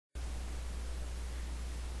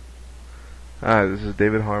Hi, this is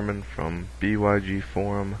David Harmon from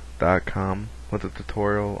bygforum.com with a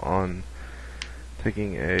tutorial on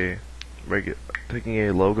taking a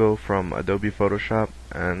logo from Adobe Photoshop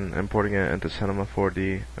and importing it into Cinema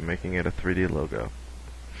 4D and making it a 3D logo.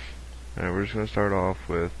 Alright, we're just going to start off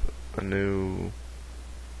with a new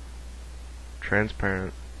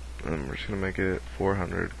transparent, and we're just going to make it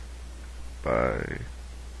 400 by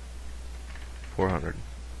 400.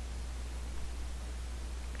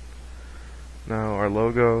 Now our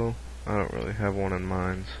logo, I don't really have one in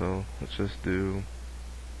mind, so let's just do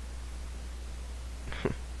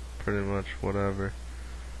pretty much whatever.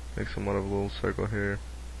 Make somewhat of a little circle here.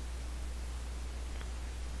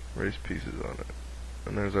 Erase pieces on it.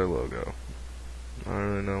 And there's our logo. I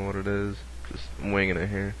don't really know what it is, just winging it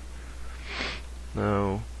here.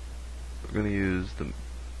 Now we're going to use the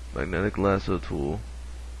magnetic lasso tool.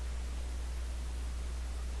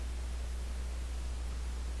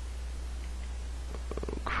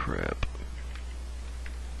 Oh crap.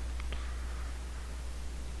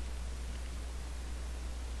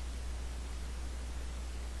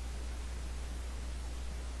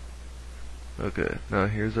 Okay, now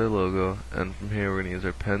here's our logo, and from here we're going to use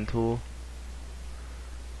our pen tool,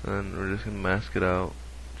 and we're just going to mask it out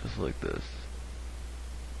just like this.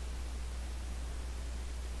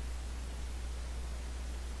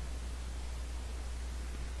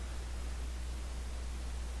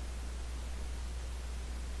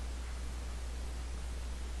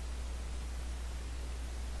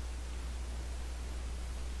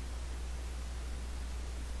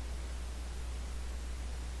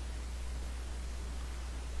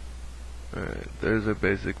 Alright, there's our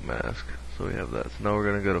basic mask. So we have that. So now we're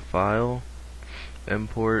going to go to File,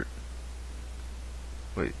 Export,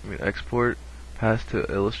 Pass to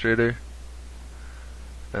Illustrator,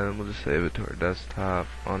 and we'll just save it to our desktop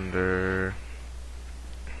under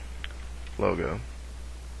Logo.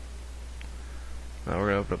 Now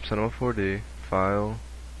we're going to open up Cinema 4D, File,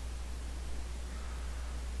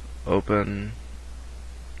 Open,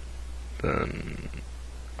 then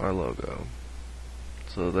our logo.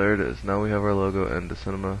 So there it is. Now we have our logo and the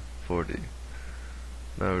Cinema 4D.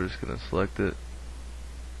 Now we're just going to select it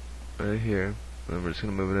right here, and then we're just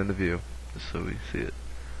going to move it into view just so we see it.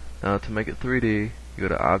 Now to make it 3D, you go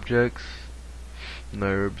to Objects,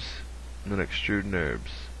 NURBS, and then Extrude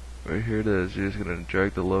NURBS. Right here it is. You're just going to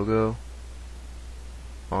drag the logo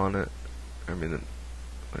on it. Wait a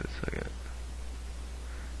second.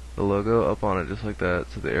 The logo up on it just like that,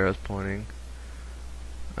 so the arrow's pointing.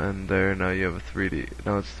 And there, now you have a 3D.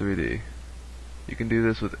 Now it's 3D. You can do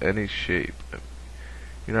this with any shape.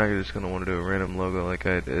 You're not just going to want to do a random logo like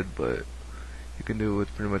I did, but you can do it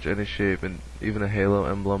with pretty much any shape, and even a halo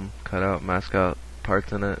emblem, cut out, mask out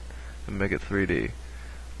parts in it, and make it 3D.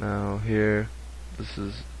 Now here, this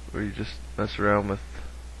is where you just mess around with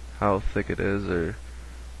how thick it is, or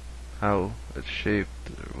how it's shaped,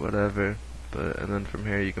 or whatever. And then from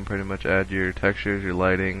here you can pretty much add your textures, your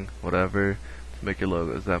lighting, whatever, make your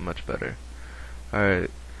logos that much better. Alright,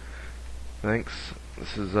 thanks.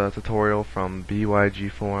 This is a tutorial from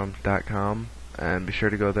bygforum.com, and be sure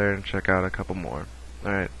to go there and check out a couple more.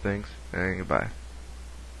 Alright, thanks, and goodbye.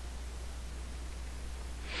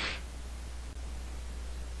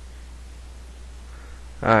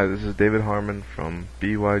 Hi, this is David Harmon from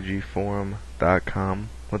bygforum.com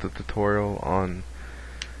with a tutorial on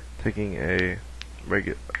taking a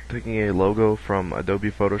logo from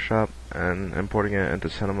Adobe Photoshop and importing it into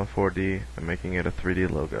Cinema 4D and making it a 3D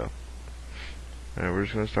logo. Alright, we're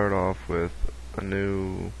just going to start off with a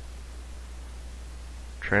new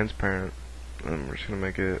transparent, and we're just going to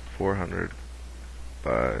make it 400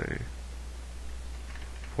 by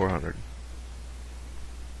 400.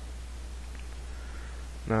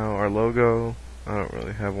 Now our logo, I don't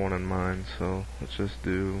really have one in mind, so let's just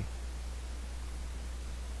do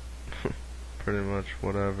pretty much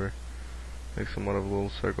whatever. Make somewhat of a little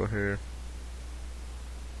circle here.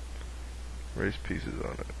 Erase pieces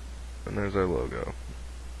on it. And there's our logo.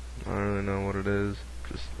 I don't really know what it is,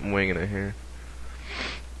 just winging it here.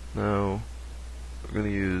 Now we're going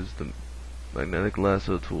to use the magnetic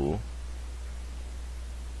lasso tool.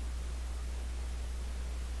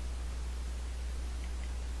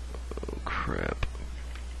 Oh crap.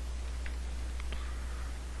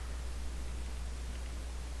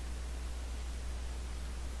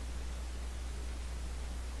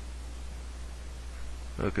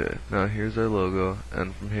 Okay, now here's our logo,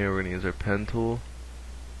 and from here we're going to use our pen tool,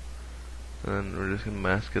 and we're just going to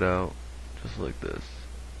mask it out just like this.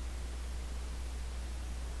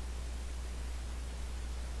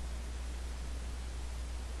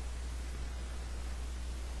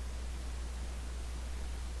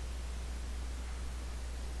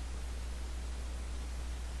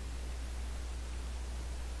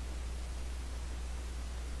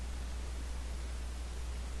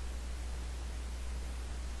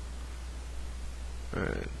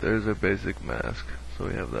 Alright, there's our basic mask. So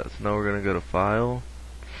we have that. So now we're gonna go to File,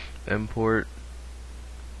 Import,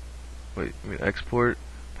 Export,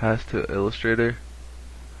 Pass to Illustrator,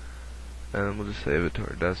 and we'll just save it to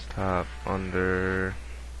our desktop under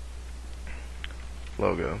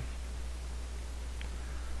Logo.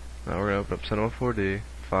 Now we're gonna open up Cinema 4D,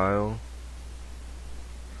 File,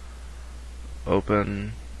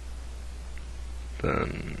 Open,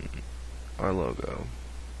 then our logo.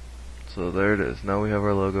 So there it is. Now we have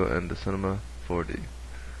our logo and the Cinema 4D.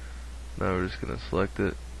 Now we're just going to select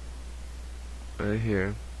it right here,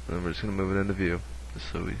 and then we're just going to move it into view,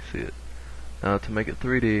 just so we see it. Now to make it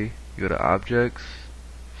 3D, you go to Objects,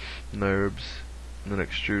 NURBS, and then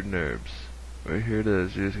Extrude NURBS. Right here it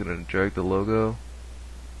is. You're just going to drag the logo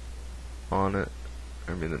on it.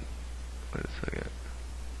 Wait a second.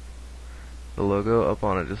 The logo up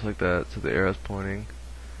on it just like that, so the arrow's pointing.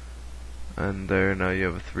 And there, now you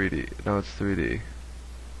have a 3D. Now it's 3D.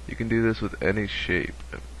 You can do this with any shape.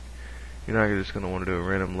 You're not just going to want to do a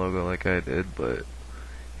random logo like I did, but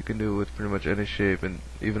you can do it with pretty much any shape, and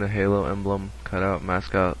even a halo emblem, cut out,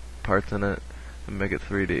 mask out parts in it, and make it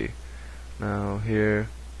 3D. Now here,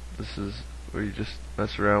 this is where you just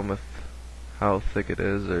mess around with how thick it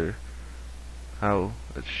is, or how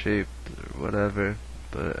it's shaped, or whatever.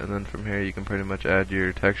 And then from here you can pretty much add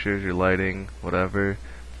your textures, your lighting, whatever,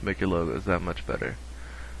 to make your logos that much better.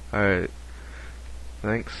 Alright,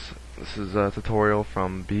 thanks. This is a tutorial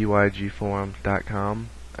from bygforum.com,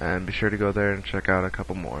 and be sure to go there and check out a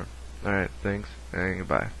couple more. Alright, thanks, and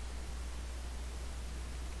goodbye.